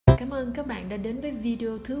Cảm ơn các bạn đã đến với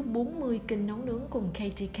video thứ 40 kênh nấu nướng cùng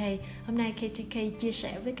KTK. Hôm nay KTK chia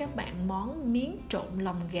sẻ với các bạn món miến trộn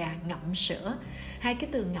lòng gà ngậm sữa. Hai cái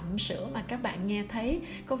từ ngậm sữa mà các bạn nghe thấy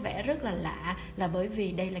có vẻ rất là lạ là bởi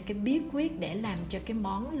vì đây là cái bí quyết để làm cho cái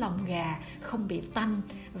món lòng gà không bị tanh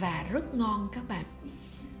và rất ngon các bạn.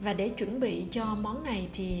 Và để chuẩn bị cho món này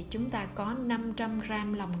thì chúng ta có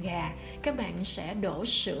 500g lòng gà. Các bạn sẽ đổ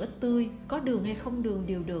sữa tươi, có đường hay không đường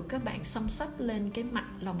đều được, các bạn xông xách lên cái mặt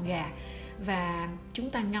lòng gà và chúng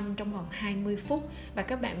ta ngâm trong vòng 20 phút. Và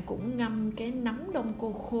các bạn cũng ngâm cái nấm đông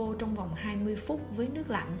cô khô trong vòng 20 phút với nước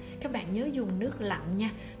lạnh. Các bạn nhớ dùng nước lạnh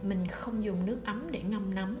nha, mình không dùng nước ấm để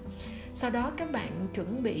ngâm nấm. Sau đó các bạn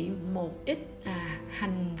chuẩn bị một ít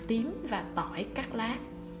hành tím và tỏi cắt lá.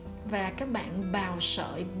 Và các bạn bào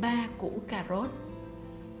sợi 3 củ cà rốt.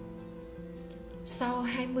 Sau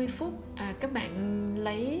 20 phút các bạn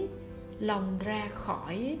lấy lòng ra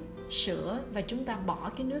khỏi sữa và chúng ta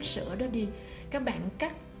bỏ cái nước sữa đó đi. Các bạn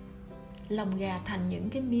cắt lòng gà thành những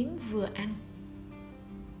cái miếng vừa ăn.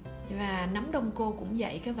 Và nấm đông cô cũng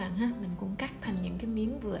vậy các bạn ha, mình cũng cắt thành những cái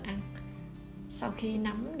miếng vừa ăn. Sau khi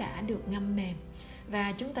nấm đã được ngâm mềm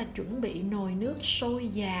và chúng ta chuẩn bị nồi nước sôi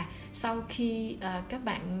già. Sau khi các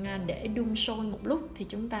bạn để đun sôi một lúc thì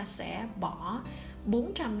chúng ta sẽ bỏ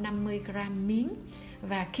 450g miến.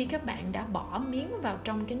 Và khi các bạn đã bỏ miến vào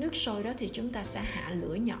trong cái nước sôi đó thì chúng ta sẽ hạ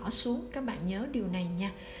lửa nhỏ xuống. Các bạn nhớ điều này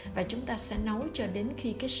nha. Và chúng ta sẽ nấu cho đến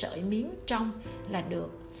khi cái sợi miến trong là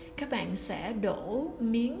được. Các bạn sẽ đổ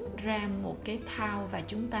miến ra một cái thau và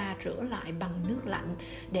chúng ta rửa lại bằng nước lạnh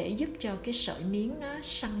để giúp cho cái sợi miến nó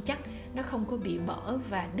săn chắc, nó không có bị bở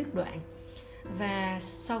và đứt đoạn. Và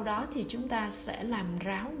sau đó thì chúng ta sẽ làm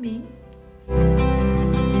ráo miến.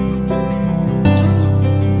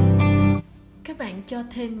 Các bạn cho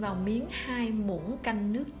thêm vào miến 2 muỗng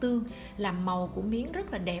canh nước tương, làm màu của miến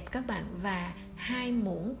rất là đẹp các bạn, và 2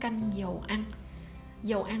 muỗng canh dầu ăn.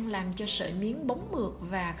 Dầu ăn làm cho sợi miến bóng mượt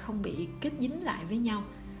và không bị kết dính lại với nhau.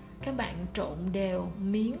 Các bạn trộn đều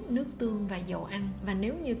miến, nước tương và dầu ăn. Và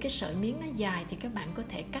nếu như cái sợi miến nó dài thì các bạn có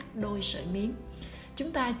thể cắt đôi sợi miến.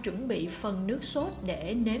 Chúng ta chuẩn bị phần nước sốt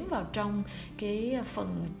để nếm vào trong cái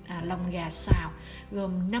phần lòng gà xào,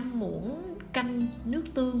 gồm 5 muỗng canh nước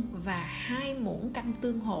tương và 2 muỗng canh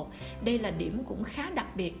tương hột. Đây là điểm cũng khá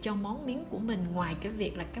đặc biệt cho món miến của mình, ngoài cái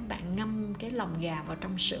việc là các bạn ngâm cái lòng gà vào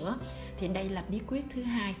trong sữa. Thì đây là bí quyết thứ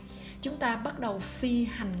hai. Chúng ta bắt đầu phi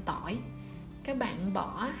hành tỏi. Các bạn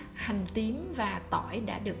bỏ hành tím và tỏi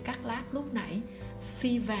đã được cắt lát lúc nãy,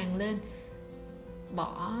 phi vàng lên.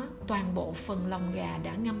 Bỏ toàn bộ phần lòng gà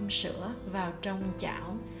đã ngâm sữa vào trong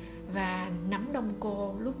chảo và nấm đông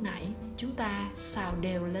cô lúc nãy chúng ta xào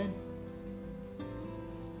đều lên.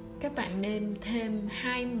 Các bạn nêm thêm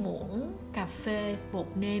 2 muỗng cà phê bột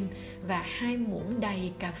nêm và 2 muỗng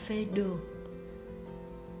đầy cà phê đường.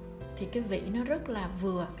 Thì cái vị nó rất là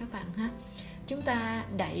vừa các bạn ha. Chúng ta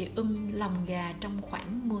đậy lòng gà trong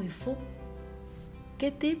khoảng 10 phút. Kế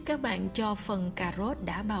tiếp các bạn cho phần cà rốt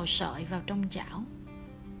đã bào sợi vào trong chảo.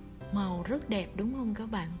 Màu rất đẹp đúng không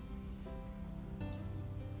các bạn?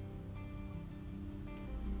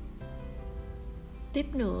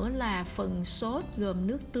 Tiếp nữa là phần sốt gồm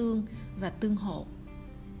nước tương và tương hột.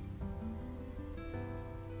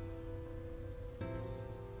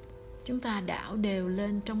 Chúng ta đảo đều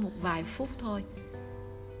lên trong một vài phút thôi.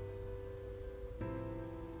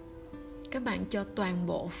 Các bạn cho toàn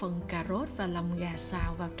bộ phần cà rốt và lòng gà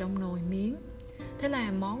xào vào trong nồi miến. Thế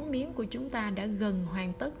là món miến của chúng ta đã gần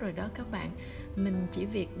hoàn tất rồi đó các bạn. Mình chỉ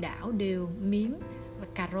việc đảo đều miến và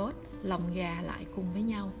cà rốt, lòng gà lại cùng với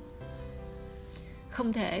nhau.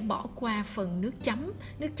 Không thể bỏ qua phần nước chấm.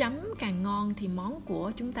 Nước chấm càng ngon thì món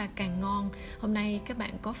của chúng ta càng ngon. Hôm nay các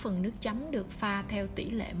bạn có phần nước chấm được pha theo tỷ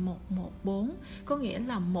lệ 1:4. Có nghĩa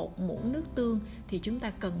là 1 muỗng nước tương thì chúng ta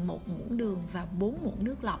cần 1 muỗng đường và 4 muỗng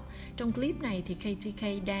nước lọc. Trong clip này thì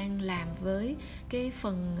KTK đang làm với cái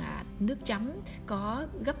phần nước chấm có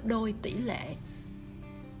gấp đôi tỷ lệ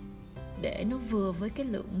để nó vừa với cái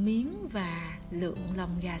lượng miến và lượng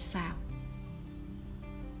lòng gà xào.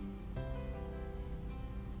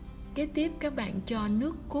 Kế tiếp các bạn cho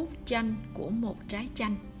nước cốt chanh của 1 trái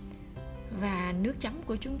chanh. Và nước chấm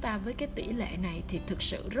của chúng ta với cái tỷ lệ này thì thực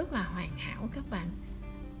sự rất là hoàn hảo các bạn.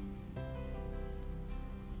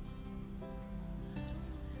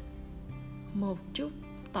 Một chút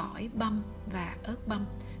tỏi băm và ớt băm.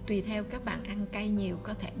 Tùy theo các bạn ăn cay nhiều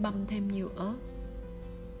có thể băm thêm nhiều ớt.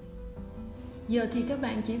 Giờ thì các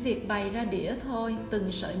bạn chỉ việc bày ra đĩa thôi.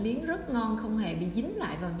 Từng sợi miến rất ngon, không hề bị dính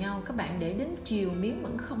lại vào nhau. Các bạn để đến chiều miến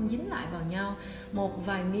vẫn không dính lại vào nhau. Một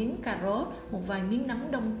vài miếng cà rốt, một vài miếng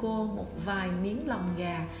nấm đông cô, một vài miếng lòng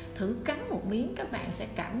gà. Thử cắn một miếng các bạn sẽ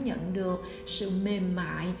cảm nhận được sự mềm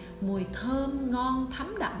mại, mùi thơm ngon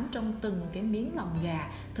thấm đẫm trong từng cái miếng lòng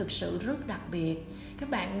gà. Thực sự rất đặc biệt. Các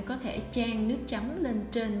bạn có thể chan nước chấm lên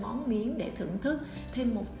trên món miến để thưởng thức.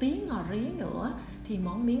 Thêm một tí ngò rí nữa thì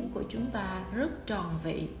món miến của chúng ta rất tròn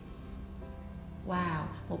vị. Wow,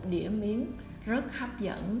 một đĩa miến rất hấp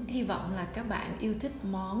dẫn. Hy vọng là các bạn yêu thích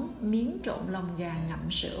món miến trộn lòng gà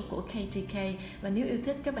ngậm sữa của KTK. Và nếu yêu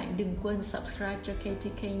thích các bạn đừng quên subscribe cho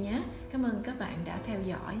KTK nhé. Cảm ơn các bạn đã theo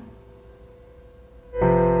dõi.